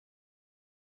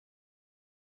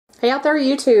Hey out there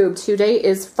YouTube, today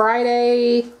is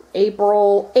Friday,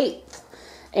 April 8th,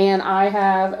 and I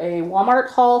have a Walmart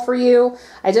haul for you.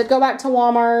 I did go back to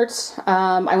Walmart.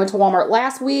 I went to Walmart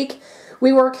last week.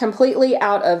 We were completely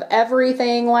out of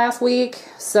everything last week,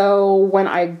 so when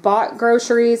I bought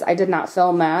groceries, I did not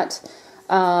film that.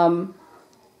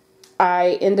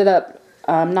 I ended up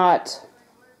not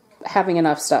having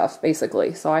enough stuff,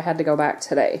 basically, so I had to go back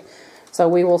today. So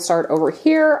we will start over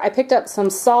here. I picked up some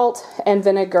salt and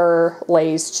vinegar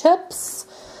Lay's chips.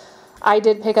 I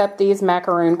did pick up these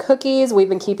macaroon cookies. We've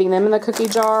been keeping them in the cookie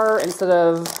jar instead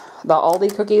of the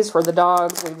Aldi cookies for the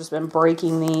dogs. We've just been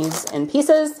breaking these in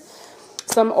pieces.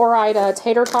 Some Ore-Ida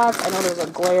tater tots. I know there's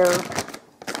a glare.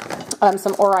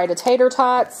 Some Ore-Ida tater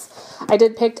tots. I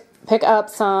did pick up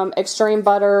some extreme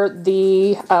butter.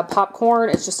 The popcorn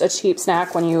is just a cheap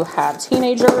snack when you have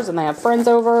teenagers and they have friends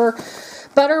over.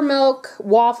 Buttermilk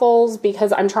waffles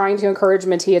because I'm trying to encourage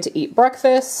Mattia to eat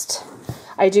breakfast.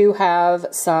 I do have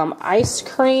some ice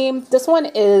cream. This one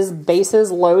is bases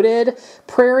loaded.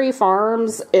 Prairie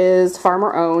Farms is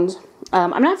farmer owned.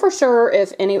 I'm not for sure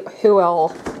if who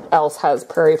else has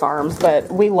Prairie Farms, but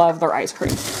we love their ice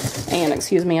cream. And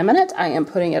excuse me a minute, I am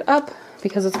putting it up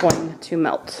because it's going to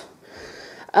melt.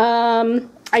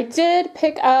 I did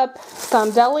pick up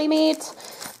some deli meat.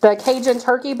 The Cajun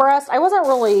turkey breast. I wasn't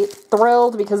really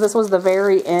thrilled because this was the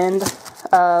very end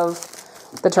of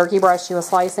the turkey breast she was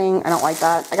slicing. I don't like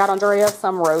that. I got Andrea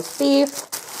some roast beef.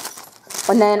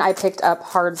 And then I picked up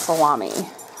hard salami.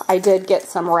 I did get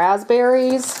some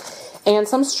raspberries and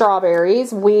some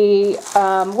strawberries. We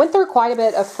went through quite a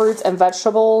bit of fruits and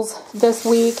vegetables this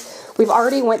week. We've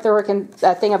already went through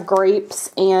a thing of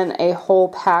grapes and a whole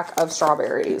pack of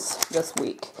strawberries this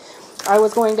week. I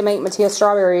was going to make Mattia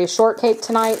strawberry shortcake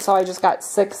tonight, so I just got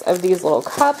 6 of these little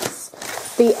cups.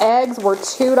 The eggs were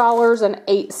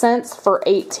 $2.08 for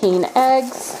 18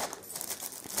 eggs.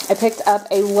 I picked up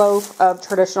a loaf of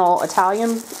traditional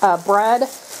Italian bread.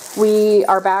 We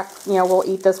are back, we'll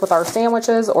eat this with our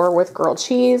sandwiches or with grilled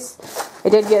cheese. I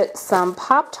did get some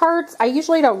Pop-Tarts. I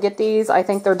usually don't get these. I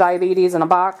think they're diabetes in a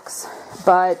box,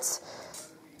 but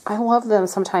I love them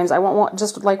sometimes. I want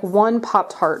just like one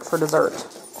Pop-Tart for dessert.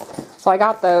 So I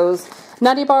got those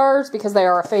nutty bars because they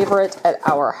are a favorite at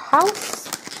our house.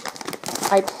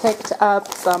 I picked up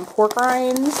some pork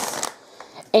rinds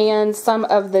and some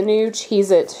of the new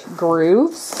Cheez-It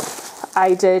grooves.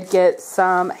 I did get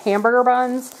some hamburger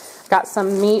buns. Got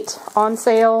some meat on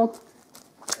sale.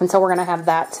 And so we're going to have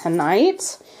that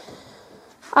tonight.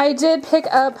 I did pick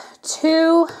up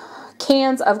 2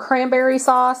 cans of cranberry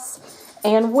sauce.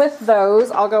 And with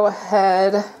those, I'll go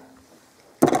ahead.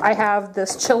 I have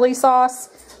this chili sauce.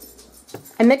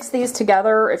 I mix these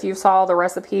together if you saw the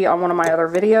recipe on one of my other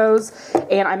videos,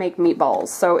 and I make meatballs.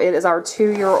 So it is our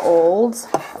 2-year-old's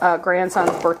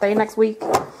grandson's birthday next week,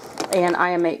 and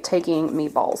I am taking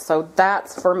meatballs. So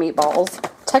that's for meatballs.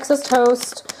 Texas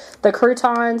toast, the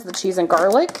croutons, the cheese and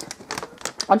garlic.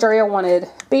 Andrea wanted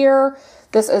beer.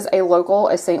 This is a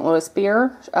St. Louis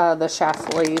beer, the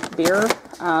Schlafly beer.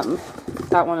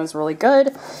 That one is really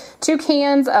good. 2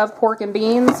 cans of pork and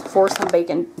beans for some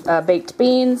baked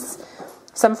beans.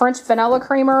 Some French vanilla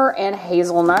creamer and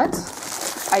hazelnut.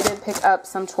 I did pick up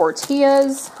some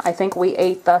tortillas. I think we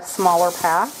ate the smaller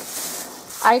pack.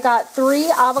 I got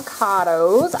 3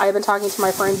 avocados. I've been talking to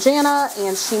my friend Jana,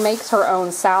 and she makes her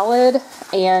own salad,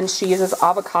 and she uses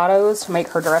avocados to make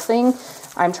her dressing.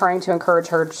 I'm trying to encourage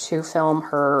her to film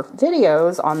her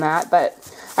videos on that, but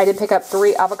I did pick up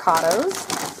 3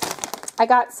 avocados. I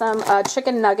got some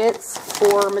chicken nuggets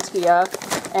for Mattia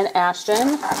and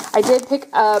Ashton. I did pick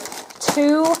up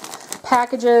 2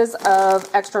 packages of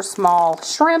extra small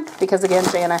shrimp because, again,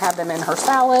 Jana had them in her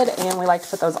salad, and we like to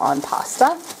put those on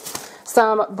pasta.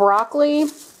 Some broccoli,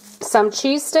 some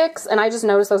cheese sticks, and I just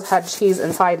noticed those had cheese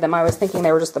inside them. I was thinking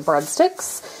they were just the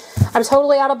breadsticks. I'm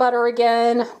totally out of butter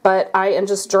again, but I am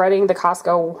just dreading the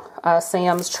Costco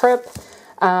Sam's trip.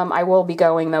 I will be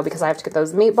going, though, because I have to get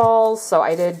those meatballs, so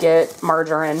I did get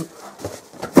margarine.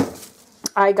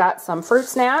 I got some fruit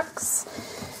snacks,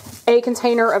 a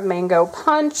container of mango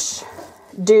punch,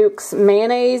 Duke's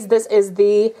mayonnaise. This is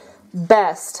the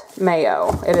best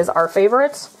mayo. It is our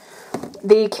favorite.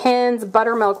 The Ken's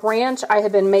Buttermilk Ranch. I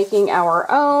have been making our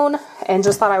own and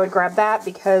just thought I would grab that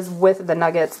because with the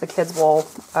nuggets, the kids will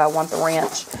want the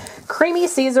ranch. Creamy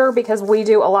Caesar because we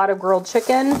do a lot of grilled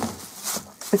chicken.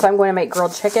 And so I'm going to make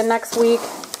grilled chicken next week.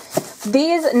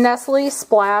 These Nestle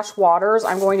Splash Waters,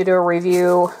 I'm going to do a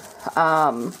review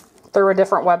through a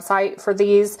different website for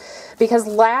these. Because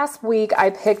last week I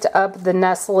picked up the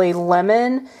Nestle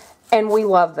Lemon and we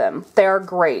love them. They're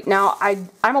great. Now,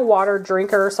 I'm a water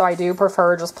drinker, so I do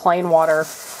prefer just plain water.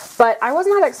 But I was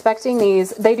not expecting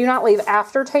these. They do not leave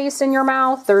aftertaste in your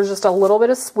mouth. There's just a little bit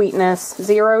of sweetness,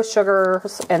 0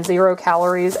 sugars and 0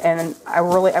 calories, and I'm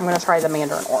going to try the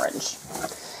mandarin orange.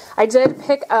 I did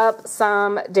pick up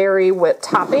some dairy whipped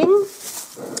topping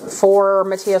for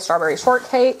Mattia's strawberry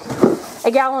shortcake.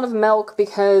 A gallon of milk,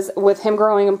 because with him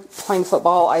growing and playing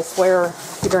football, I swear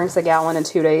he drinks a gallon in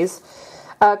 2 days.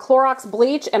 Clorox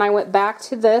bleach, and I went back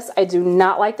to this. I do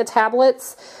not like the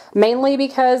tablets, mainly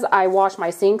because I wash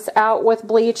my sinks out with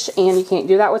bleach, and you can't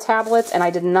do that with tablets, and I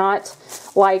did not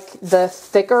like the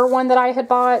thicker one that I had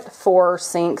bought for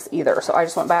sinks either, so I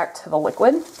just went back to the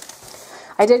liquid.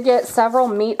 I did get several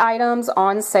meat items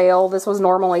on sale. This was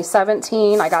normally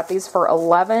 $17. I got these for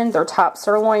 $11. They're top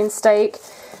sirloin steak.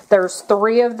 There's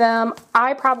 3 of them.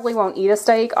 I probably won't eat a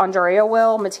steak. Andrea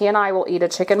will. Mattia and I will eat a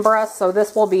chicken breast. So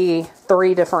this will be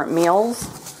 3 different meals.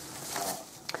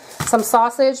 Some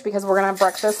sausage, because we're going to have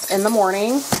breakfast in the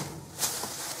morning.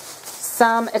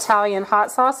 Some Italian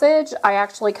hot sausage. I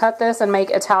actually cut this and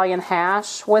make Italian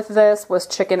hash with this,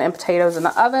 with chicken and potatoes in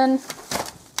the oven.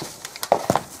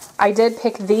 I did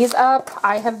pick these up.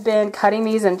 I have been cutting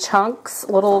these in chunks,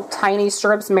 little tiny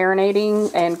strips,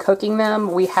 marinating and cooking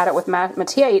them. We had it with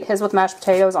Mattia ate his with mashed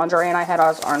potatoes. Andrea and I had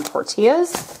ours on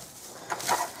tortillas.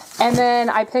 And then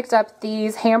I picked up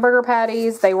these hamburger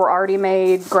patties. They were already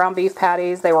made, ground beef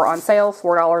patties. They were on sale,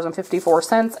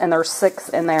 $4.54, and there's 6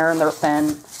 in there, and they're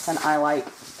thin, and I like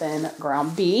thin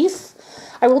ground beef.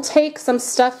 I will take some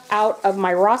stuff out of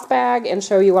my Ross bag and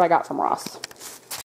show you what I got from Ross.